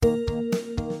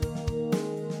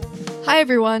Hi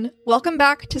everyone, welcome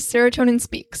back to Serotonin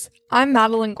Speaks. I'm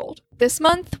Madeline Gold. This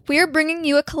month, we're bringing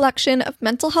you a collection of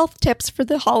mental health tips for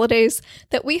the holidays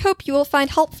that we hope you will find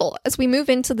helpful as we move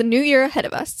into the new year ahead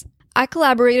of us. I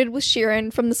collaborated with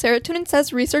Sheeran from the Serotonin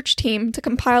Says research team to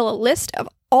compile a list of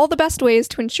all the best ways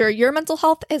to ensure your mental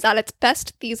health is at its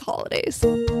best these holidays.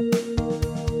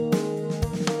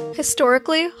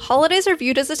 Historically, holidays are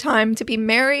viewed as a time to be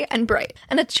merry and bright,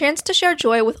 and a chance to share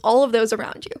joy with all of those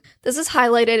around you. This is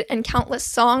highlighted in countless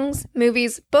songs,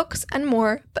 movies, books, and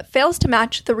more, but fails to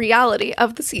match the reality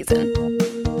of the season.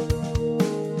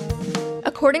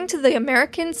 According to the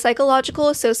American Psychological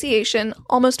Association,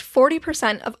 almost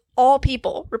 40% of all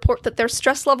people report that their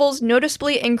stress levels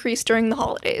noticeably increase during the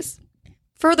holidays.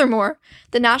 Furthermore,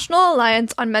 the National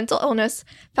Alliance on Mental Illness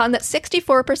found that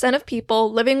 64% of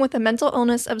people living with a mental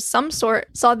illness of some sort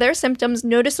saw their symptoms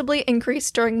noticeably increase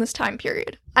during this time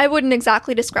period. I wouldn't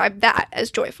exactly describe that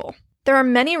as joyful. There are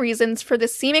many reasons for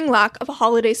this seeming lack of a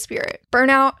holiday spirit.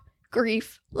 Burnout,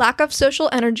 grief, lack of social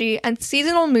energy, and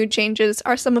seasonal mood changes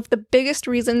are some of the biggest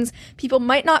reasons people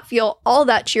might not feel all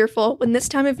that cheerful when this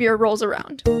time of year rolls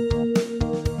around.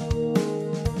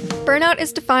 Burnout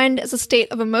is defined as a state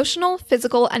of emotional,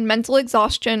 physical, and mental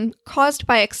exhaustion caused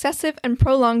by excessive and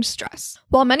prolonged stress.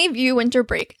 While many view winter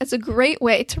break as a great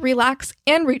way to relax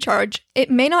and recharge, it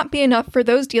may not be enough for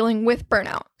those dealing with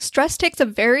burnout. Stress takes a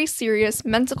very serious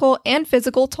mental and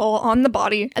physical toll on the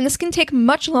body, and this can take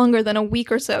much longer than a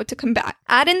week or so to combat.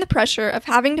 Add in the pressure of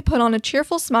having to put on a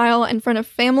cheerful smile in front of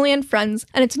family and friends,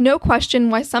 and it's no question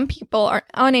why some people are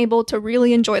unable to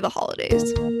really enjoy the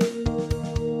holidays.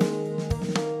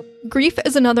 Grief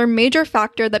is another major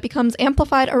factor that becomes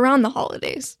amplified around the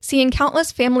holidays. Seeing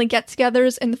countless family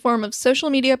get-togethers in the form of social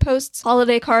media posts,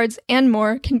 holiday cards, and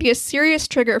more can be a serious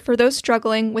trigger for those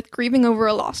struggling with grieving over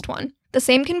a lost one. The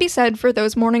same can be said for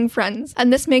those mourning friends,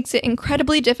 and this makes it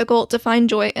incredibly difficult to find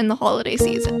joy in the holiday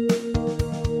season.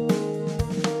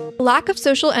 Lack of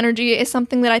social energy is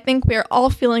something that I think we are all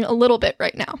feeling a little bit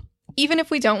right now, even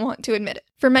if we don't want to admit it.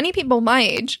 For many people my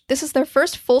age, this is their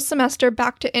first full semester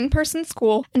back to in-person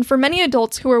school, and for many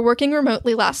adults who were working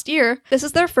remotely last year, this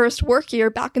is their first work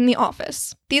year back in the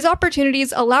office. These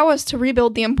opportunities allow us to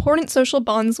rebuild the important social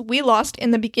bonds we lost in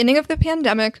the beginning of the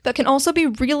pandemic, but can also be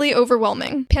really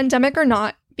overwhelming. Pandemic or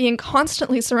not, being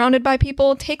constantly surrounded by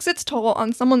people takes its toll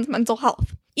on someone's mental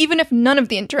health, even if none of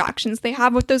the interactions they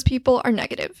have with those people are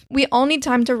negative. We all need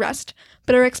time to rest,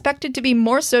 but are expected to be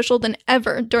more social than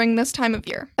ever during this time of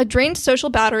year. A drained social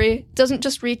battery doesn't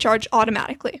just recharge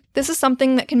automatically. This is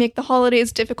something that can make the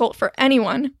holidays difficult for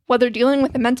anyone, whether dealing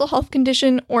with a mental health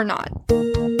condition or not.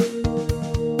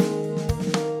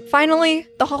 Finally,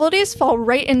 the holidays fall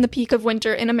right in the peak of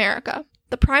winter in America,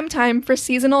 the prime time for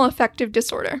seasonal affective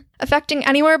disorder. Affecting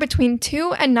anywhere between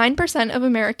 2 and 9% of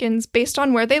Americans based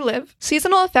on where they live,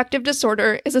 seasonal affective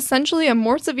disorder is essentially a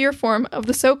more severe form of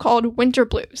the so-called winter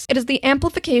blues. It is the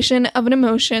amplification of an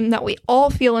emotion that we all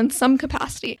feel in some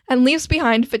capacity and leaves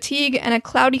behind fatigue and a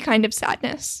cloudy kind of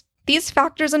sadness. These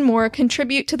factors and more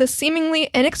contribute to the seemingly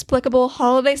inexplicable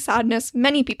holiday sadness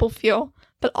many people feel,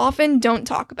 but often don't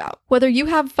talk about. Whether you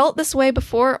have felt this way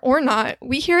before or not,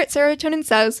 we here at Serotonin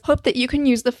Says hope that you can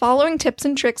use the following tips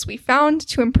and tricks we found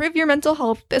to improve your mental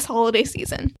health this holiday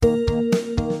season.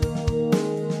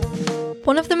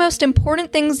 One of the most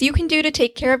important things you can do to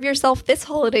take care of yourself this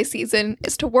holiday season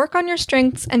is to work on your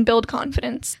strengths and build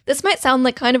confidence. This might sound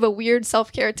like kind of a weird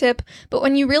self-care tip, but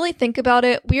when you really think about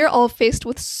it, we are all faced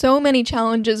with so many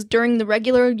challenges during the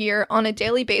regular year on a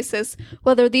daily basis,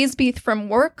 whether these be from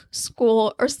work,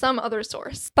 school, or some other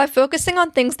source. By focusing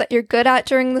on things that you're good at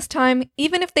during this time,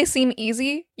 even if they seem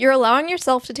easy, you're allowing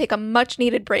yourself to take a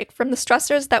much-needed break from the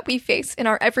stressors that we face in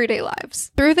our everyday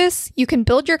lives. Through this, you can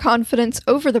build your confidence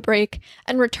over the break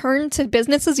and return to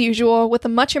business as usual with a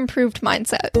much improved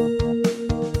mindset.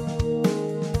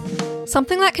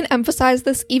 Something that can emphasize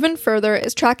this even further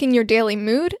is tracking your daily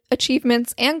mood,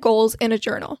 achievements, and goals in a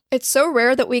journal. It's so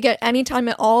rare that we get any time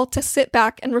at all to sit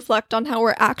back and reflect on how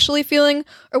we're actually feeling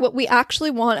or what we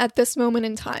actually want at this moment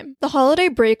in time. The holiday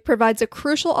break provides a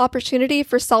crucial opportunity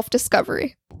for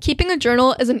self-discovery. Keeping a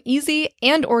journal is an easy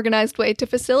and organized way to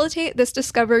facilitate this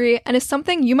discovery and is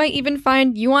something you might even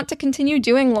find you want to continue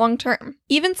doing long term.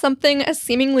 Even something as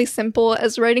seemingly simple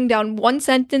as writing down one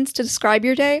sentence to describe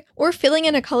your day or filling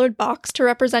in a colored box to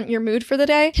represent your mood for the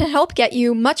day can help get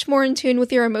you much more in tune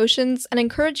with your emotions and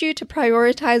encourage you to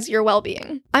prioritize your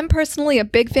well-being. I'm personally a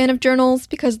big fan of journals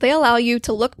because they allow you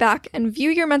to look back and view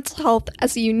your mental health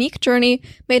as a unique journey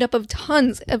made up of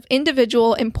tons of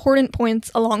individual important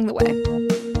points along the way.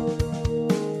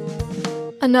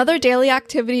 Another daily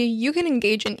activity you can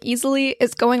engage in easily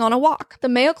is going on a walk. The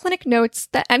Mayo Clinic notes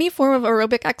that any form of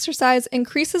aerobic exercise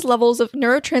increases levels of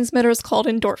neurotransmitters called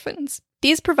endorphins.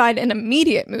 These provide an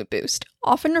immediate mood boost,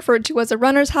 often referred to as a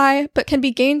runner's high, but can be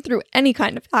gained through any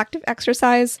kind of active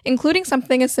exercise, including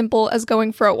something as simple as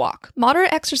going for a walk.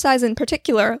 Moderate exercise in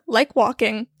particular, like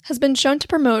walking, has been shown to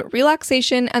promote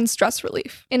relaxation and stress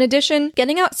relief. In addition,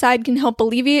 getting outside can help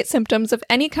alleviate symptoms of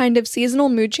any kind of seasonal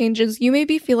mood changes you may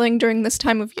be feeling during this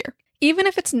time of year. Even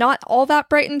if it's not all that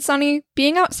bright and sunny,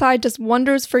 being outside does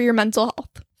wonders for your mental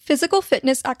health. Physical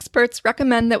fitness experts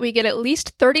recommend that we get at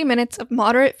least 30 minutes of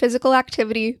moderate physical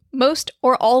activity most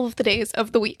or all of the days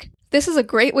of the week. This is a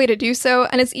great way to do so,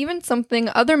 and is even something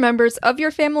other members of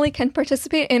your family can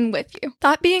participate in with you.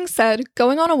 That being said,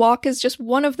 going on a walk is just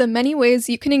one of the many ways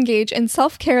you can engage in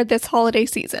self-care this holiday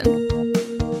season.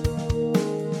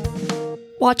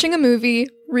 Watching a movie,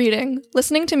 reading,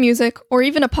 listening to music, or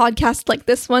even a podcast like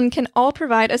this one can all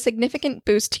provide a significant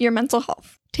boost to your mental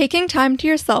health. Taking time to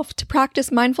yourself to practice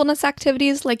mindfulness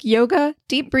activities like yoga,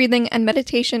 deep breathing, and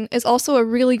meditation is also a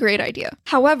really great idea.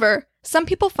 However, some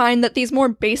people find that these more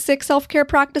basic self-care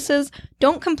practices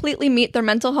don't completely meet their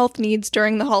mental health needs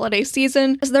during the holiday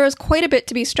season, as there is quite a bit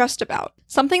to be stressed about.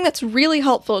 Something that's really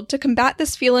helpful to combat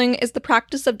this feeling is the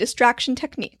practice of distraction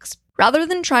techniques. Rather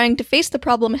than trying to face the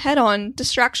problem head-on,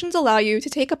 distractions allow you to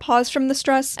take a pause from the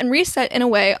stress and reset in a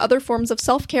way other forms of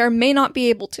self-care may not be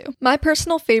able to. My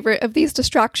personal favorite of these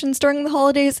distractions during the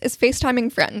holidays is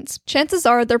FaceTiming friends. Chances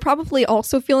are they're probably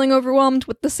also feeling overwhelmed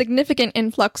with the significant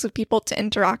influx of people to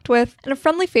interact with, and a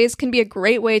friendly face can be a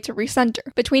great way to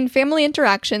recenter. Between family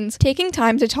interactions, taking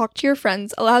time to talk to your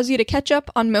friends allows you to catch up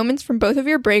on moments from both of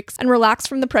your breaks and relax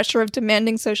from the pressure of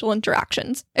demanding social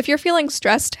interactions. If you're feeling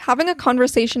stressed, having a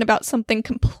conversation about something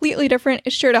completely different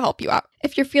is sure to help you out.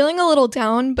 If you're feeling a little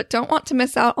down but don't want to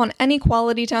miss out on any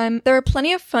quality time, there are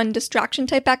plenty of fun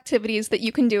distraction-type activities that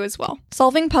you can do as well.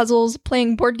 Solving puzzles,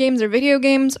 playing board games or video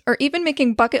games, or even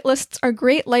making bucket lists are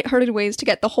great lighthearted ways to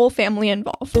get the whole family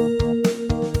involved.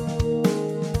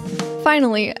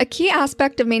 Finally, a key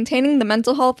aspect of maintaining the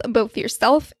mental health of both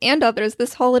yourself and others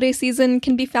this holiday season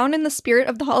can be found in the spirit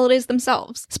of the holidays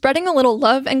themselves. Spreading a little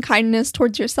love and kindness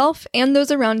towards yourself and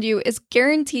those around you is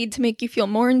guaranteed to make you feel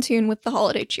more in tune with the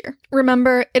holiday cheer.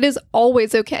 Remember, it is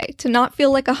always okay to not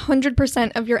feel like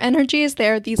 100% of your energy is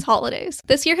there these holidays.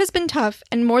 This year has been tough,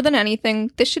 and more than anything,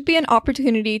 this should be an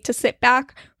opportunity to sit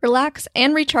back, relax,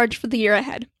 and recharge for the year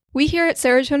ahead. We here at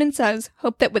Serotonin Says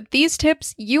hope that with these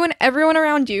tips, you and everyone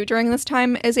around you during this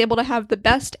time is able to have the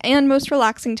best and most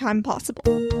relaxing time possible.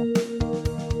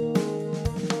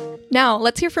 Now,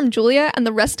 let's hear from Julia and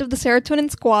the rest of the Serotonin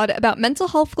Squad about mental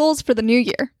health goals for the new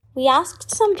year. We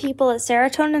asked some people at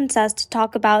Serotonin Says to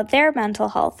talk about their mental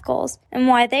health goals and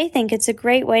why they think it's a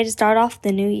great way to start off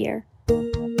the new year.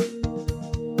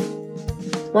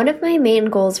 One of my main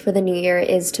goals for the new year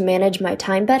is to manage my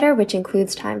time better, which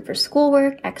includes time for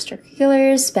schoolwork,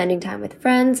 extracurriculars, spending time with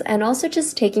friends, and also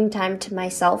just taking time to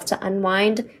myself to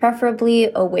unwind,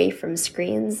 preferably away from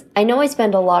screens. I know I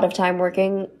spend a lot of time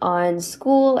working on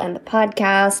school and the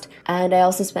podcast, and I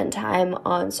also spend time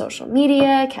on social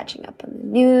media, catching up on the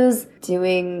news,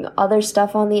 doing other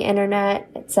stuff on the internet,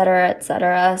 etc.,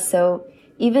 etc. So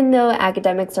even though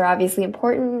academics are obviously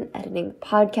important, editing the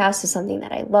podcast is something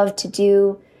that I love to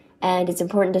do, and it's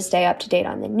important to stay up to date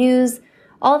on the news.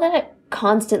 All that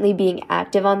constantly being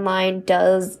active online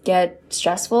does get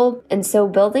stressful, and so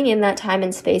building in that time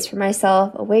and space for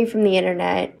myself away from the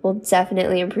internet will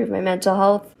definitely improve my mental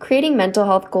health. Creating mental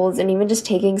health goals and even just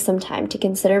taking some time to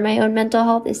consider my own mental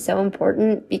health is so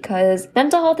important, because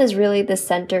mental health is really the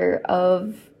center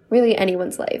of really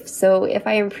anyone's life. So if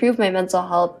I improve my mental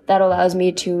health, that allows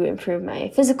me to improve my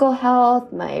physical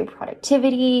health, my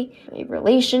productivity, my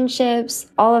relationships.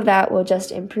 All of that will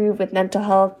just improve with mental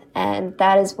health, and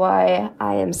that is why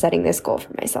I am setting this goal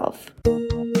for myself.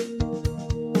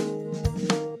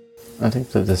 I think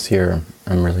that this year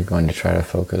I'm really going to try to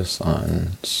focus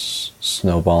on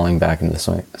snowballing back into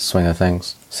the swing of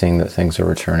things, seeing that things are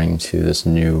returning to this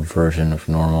new version of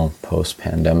normal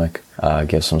post-pandemic,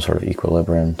 give some sort of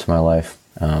equilibrium to my life.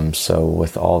 So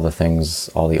with all the things,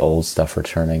 all the old stuff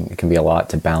returning, it can be a lot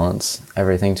to balance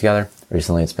everything together.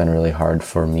 Recently, it's been really hard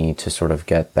for me to sort of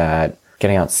get that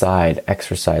getting outside,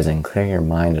 exercising, clearing your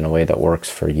mind in a way that works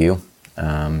for you.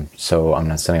 So I'm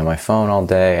not sitting on my phone all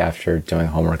day after doing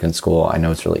homework in school. I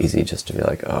know it's really easy just to be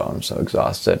like, oh, I'm so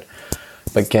exhausted.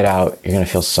 But get out. You're going to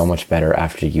feel so much better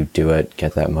after you do it.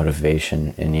 Get that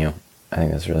motivation in you. I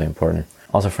think that's really important.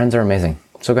 Also, friends are amazing.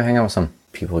 So go hang out with some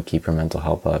people who keep your mental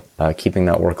health up. Keeping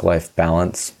that work-life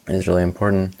balance is really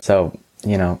important. So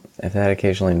if that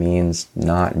occasionally means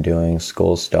not doing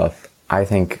school stuff, I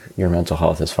think your mental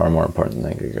health is far more important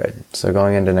than your grade. So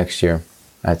going into next year,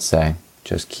 I'd say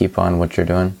just keep on what you're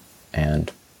doing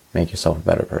and make yourself a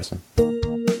better person.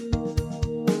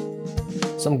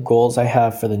 Some goals I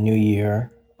have for the new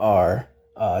year are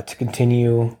to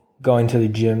continue going to the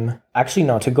gym. Actually,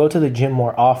 no, to go to the gym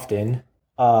more often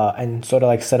and sort of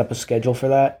like set up a schedule for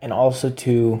that. And also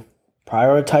to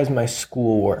prioritize my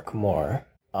schoolwork more,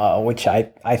 which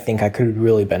I think I could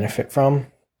really benefit from.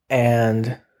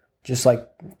 And just like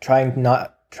trying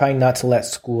not to let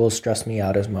school stress me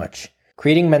out as much.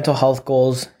 Creating mental health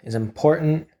goals is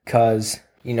important because,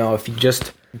 if you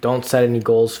just don't set any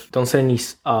goals, don't set any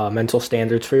mental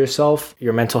standards for yourself,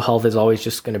 your mental health is always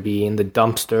just going to be in the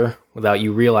dumpster without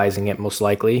you realizing it, most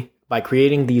likely. By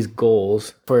creating these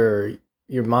goals for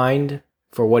your mind,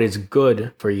 for what is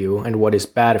good for you and what is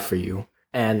bad for you,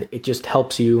 and it just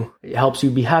helps you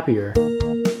be happier.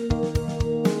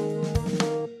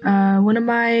 One of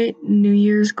my New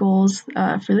Year's goals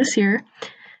for this year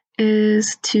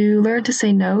is to learn to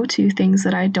say no to things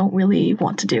that I don't really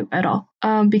want to do at all.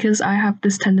 Because I have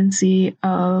this tendency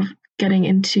of getting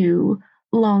into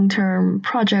long-term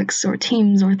projects or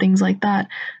teams or things like that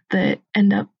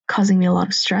end up causing me a lot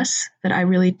of stress that I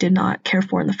really did not care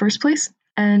for in the first place.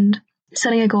 And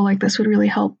setting a goal like this would really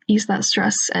help ease that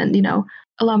stress and,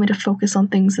 allow me to focus on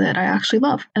things that I actually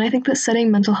love. And I think that setting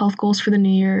mental health goals for the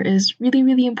new year is really,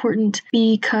 really important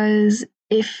because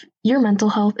if your mental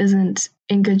health isn't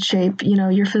in good shape,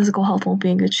 your physical health won't be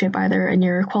in good shape either, and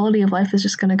your quality of life is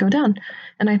just going to go down.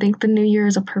 And I think the new year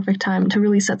is a perfect time to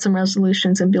really set some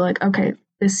resolutions and be like, okay,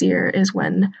 this year is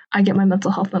when I get my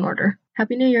mental health in order.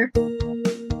 Happy New Year.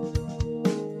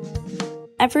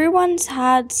 Everyone's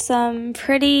had some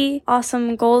pretty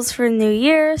awesome goals for the new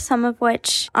year, some of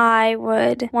which I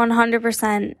would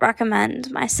 100%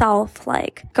 recommend myself,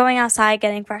 like going outside,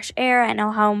 getting fresh air. I know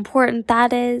how important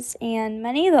that is, and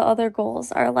many of the other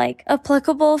goals are like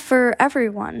applicable for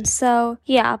everyone. So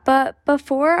yeah, but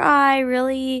before I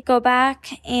really go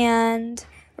back and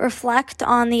reflect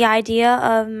on the idea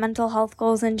of mental health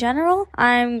goals in general,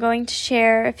 I'm going to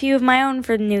share a few of my own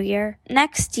for the new year.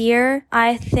 Next year,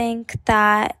 I think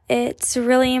that it's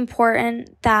really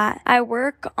important that I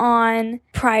work on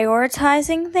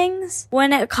prioritizing things.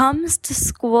 When it comes to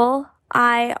school,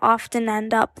 I often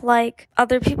end up like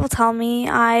other people tell me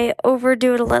I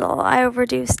overdo it a little. I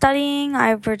overdo studying,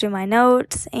 I overdo my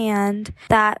notes, and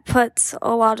that puts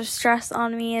a lot of stress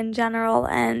on me in general,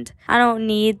 and I don't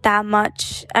need that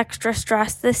much extra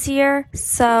stress this year.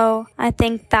 So I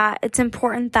think that it's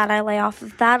important that I lay off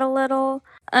of that a little.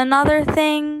 Another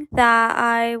thing that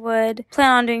I would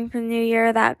plan on doing for the new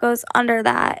year that goes under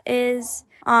that is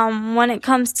when it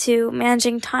comes to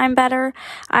managing time better,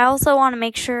 I also want to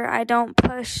make sure I don't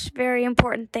push very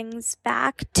important things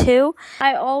back too.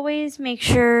 I always make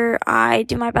sure I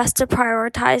do my best to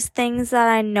prioritize things that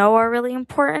I know are really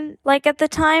important, like at the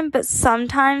time, but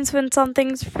sometimes when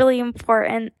something's really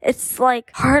important, it's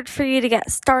like hard for you to get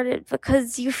started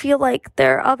because you feel like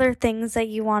there are other things that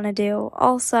you want to do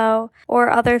also,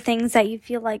 or other things that you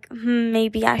feel like,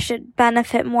 maybe I should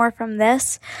benefit more from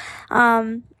this.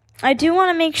 I do want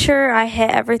to make sure I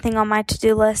hit everything on my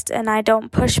to-do list and I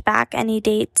don't push back any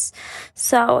dates.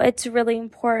 So it's really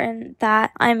important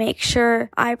that I make sure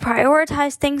I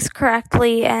prioritize things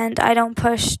correctly and I don't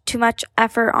push too much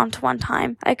effort onto one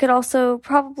time. I could also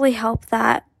probably help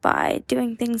that by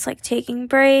doing things like taking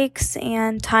breaks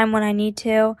and time when I need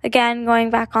to. Again,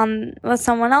 going back on what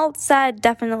someone else said,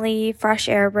 definitely fresh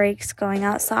air breaks, going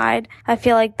outside. I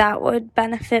feel like that would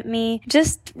benefit me.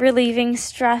 Just relieving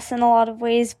stress in a lot of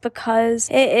ways because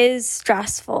it is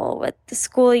stressful with the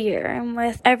school year and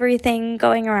with everything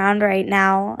going around right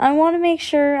now. I want to make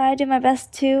sure I do my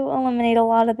best to eliminate a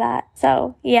lot of that.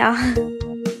 So, yeah.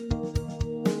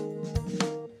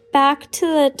 Back to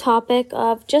the topic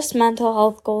of just mental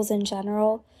health goals in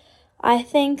general, I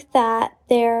think that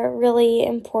they're really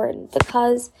important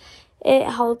because it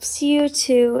helps you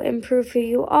to improve who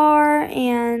you are,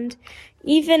 and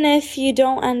even if you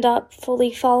don't end up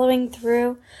fully following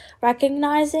through,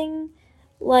 recognizing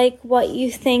like what you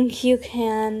think you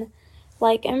can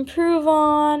like improve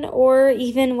on, or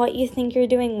even what you think you're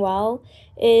doing well,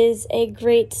 is a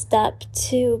great step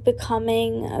to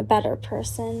becoming a better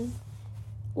person.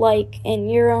 Like in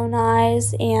your own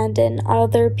eyes and in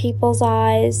other people's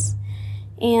eyes.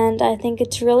 And I think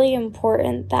it's really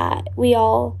important that we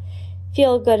all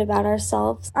feel good about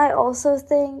ourselves. I also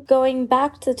think, going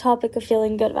back to the topic of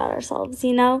feeling good about ourselves,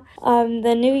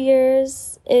 the New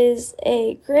Year's is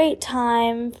a great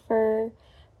time for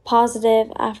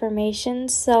positive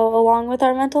affirmations. So along with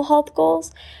our mental health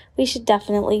goals, we should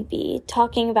definitely be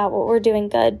talking about what we're doing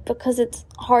good, because it's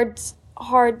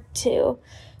hard to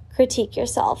critique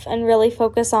yourself and really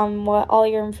focus on what all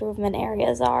your improvement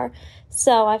areas are.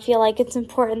 So I feel like it's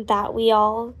important that we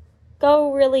all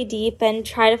go really deep and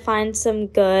try to find some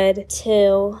good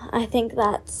too. I think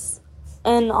that's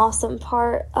an awesome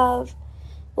part of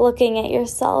looking at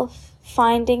yourself,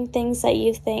 finding things that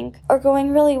you think are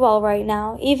going really well right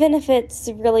now, even if it's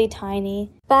really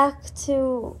tiny. Back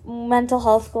to mental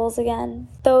health goals again.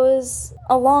 Those,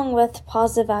 along with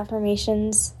positive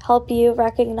affirmations, help you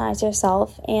recognize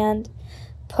yourself and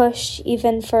push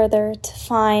even further to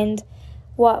find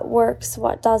what works,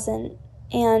 what doesn't,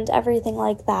 and everything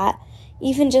like that.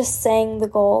 Even just saying the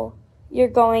goal, you're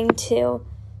going to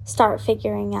start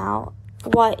figuring out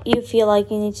what you feel like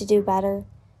you need to do better.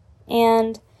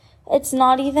 And it's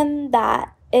not even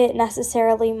that it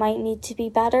necessarily might need to be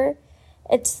better.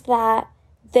 It's that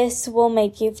this will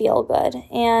make you feel good.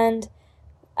 And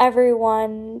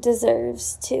everyone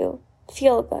deserves to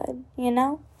feel good, you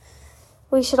know?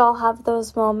 We should all have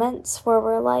those moments where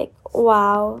we're like,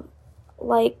 wow,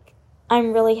 like,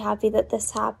 I'm really happy that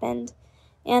this happened.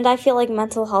 And I feel like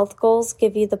mental health goals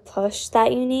give you the push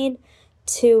that you need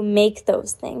to make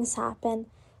those things happen.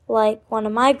 Like, one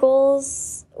of my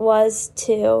goals was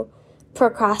to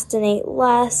procrastinate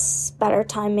less, better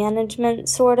time management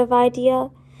sort of idea.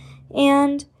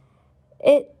 And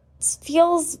it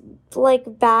feels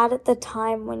like bad at the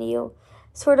time when you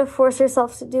sort of force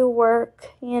yourself to do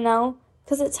work, you know?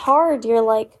 Because it's hard. You're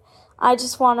like, I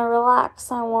just want to relax.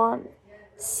 I want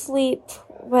sleep,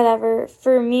 whatever.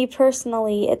 For me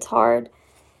personally, it's hard.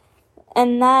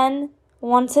 And then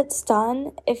once it's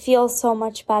done, it feels so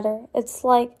much better. It's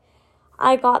like,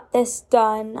 I got this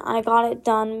done. I got it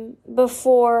done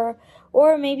before,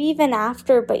 or maybe even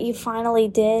after, but you finally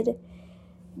did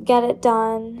get it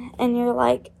done. And you're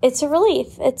like, it's a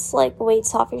relief. It's like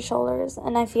weights off your shoulders.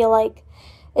 And I feel like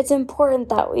it's important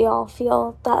that we all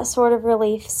feel that sort of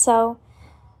relief. So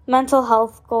mental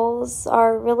health goals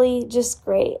are really just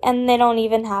great. And they don't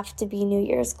even have to be New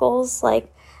Year's goals.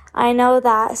 Like, I know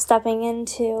that stepping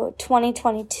into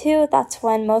 2022, that's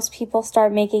when most people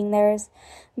start making theirs.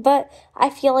 But I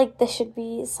feel like this should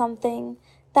be something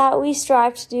that we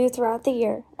strive to do throughout the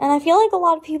year. And I feel like a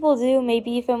lot of people do,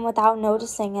 maybe even without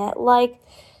noticing it. Like,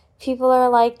 people are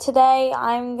like, today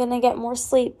I'm going to get more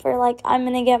sleep, or like, I'm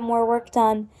going to get more work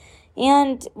done.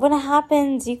 And when it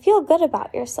happens, you feel good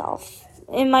about yourself.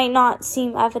 It might not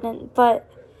seem evident, but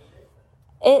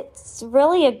it's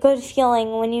really a good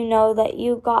feeling when you know that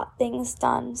you got things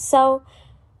done. So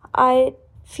I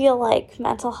feel like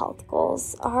mental health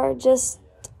goals are just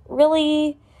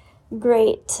really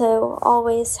great to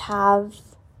always have,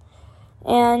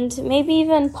 and maybe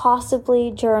even possibly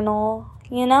journal,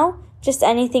 you know? Just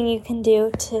anything you can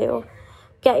do to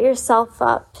get yourself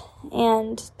up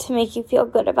and to make you feel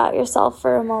good about yourself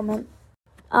for a moment.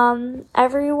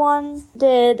 Everyone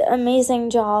did amazing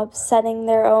jobs setting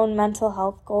their own mental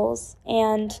health goals,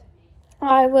 and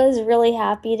I was really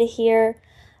happy to hear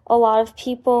a lot of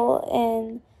people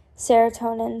in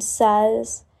Serotonin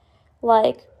says,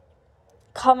 like,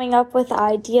 coming up with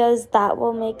ideas that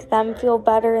will make them feel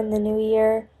better in the new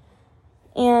year.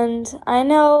 And I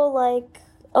know, like,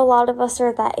 a lot of us are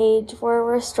at that age where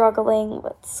we're struggling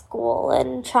with school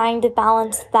and trying to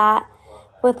balance that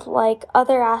with, like,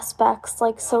 other aspects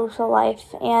like social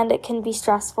life, and it can be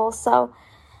stressful. So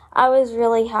I was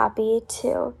really happy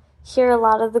to hear a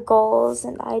lot of the goals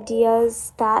and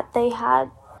ideas that they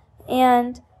had.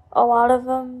 And a lot of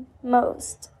them,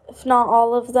 most, if not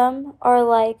all of them, are,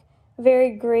 like,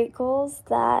 very great goals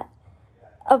that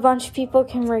a bunch of people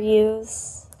can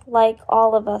reuse. Like,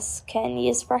 all of us can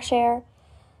use fresh air.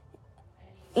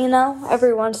 You know,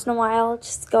 every once in a while,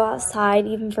 just go outside,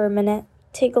 even for a minute,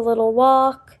 take a little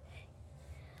walk.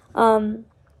 A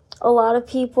lot of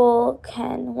people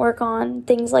can work on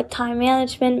things like time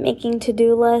management, making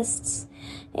to-do lists,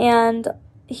 and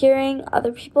hearing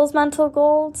other people's mental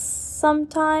goals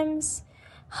sometimes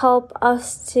help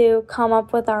us to come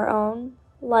up with our own.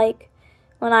 Like,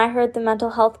 when I heard the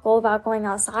mental health goal about going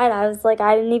outside, I was like,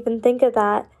 I didn't even think of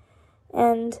that.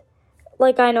 And,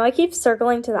 like, I know I keep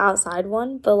circling to the outside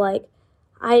one, but, like,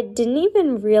 I didn't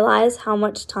even realize how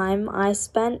much time I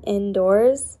spent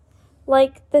indoors,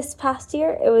 like, this past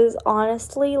year. It was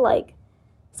honestly, like,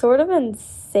 sort of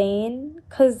insane,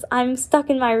 because I'm stuck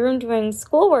in my room doing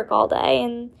schoolwork all day,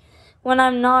 and when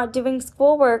I'm not doing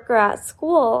schoolwork or at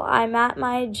school, I'm at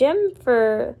my gym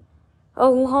for a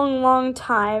long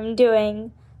time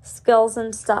doing skills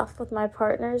and stuff with my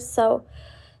partners. So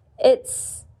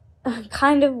it's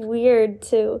kind of weird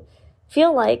to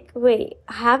feel like, wait,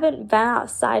 I haven't been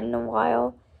outside in a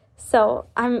while. So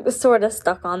I'm sort of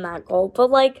stuck on that goal. But,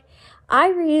 like, I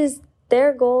reused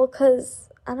their goal because,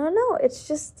 I don't know, it's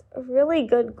just a really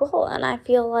good goal. And I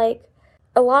feel like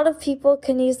a lot of people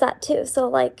can use that too. So,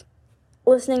 like,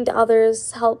 listening to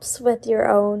others helps with your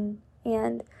own,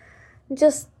 and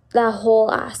just that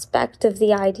whole aspect of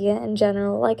the idea in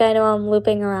general. Like, I know I'm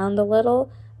looping around a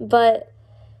little, but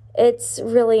it's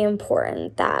really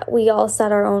important that we all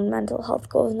set our own mental health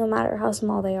goals, no matter how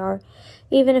small they are,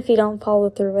 even if you don't follow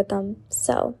through with them.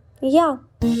 So, yeah.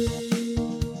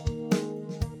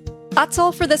 That's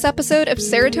all for this episode of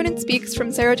Serotonin Speaks from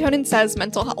Serotonin Says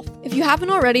Mental Health. If you haven't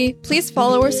already, please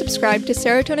follow or subscribe to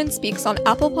Serotonin Speaks on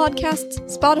Apple Podcasts,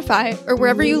 Spotify, or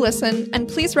wherever you listen, and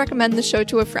please recommend the show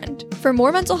to a friend. For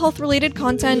more mental health related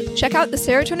content, check out the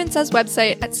Serotonin Says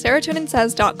website at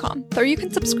serotoninsays.com, where you can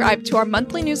subscribe to our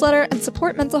monthly newsletter and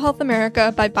support Mental Health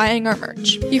America by buying our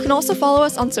merch. You can also follow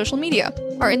us on social media.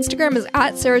 Our Instagram is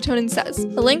at Serotonin Says.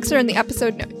 The links are in the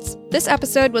episode notes. This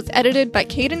episode was edited by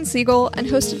Caden Siegel and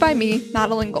hosted by me,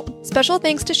 Madeline Gold. Special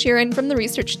thanks to Sheeran from the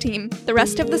research team, the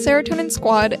rest of the Serotonin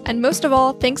squad, and most of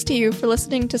all, thanks to you for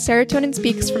listening to Serotonin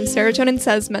Speaks from Serotonin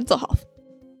Says Mental Health.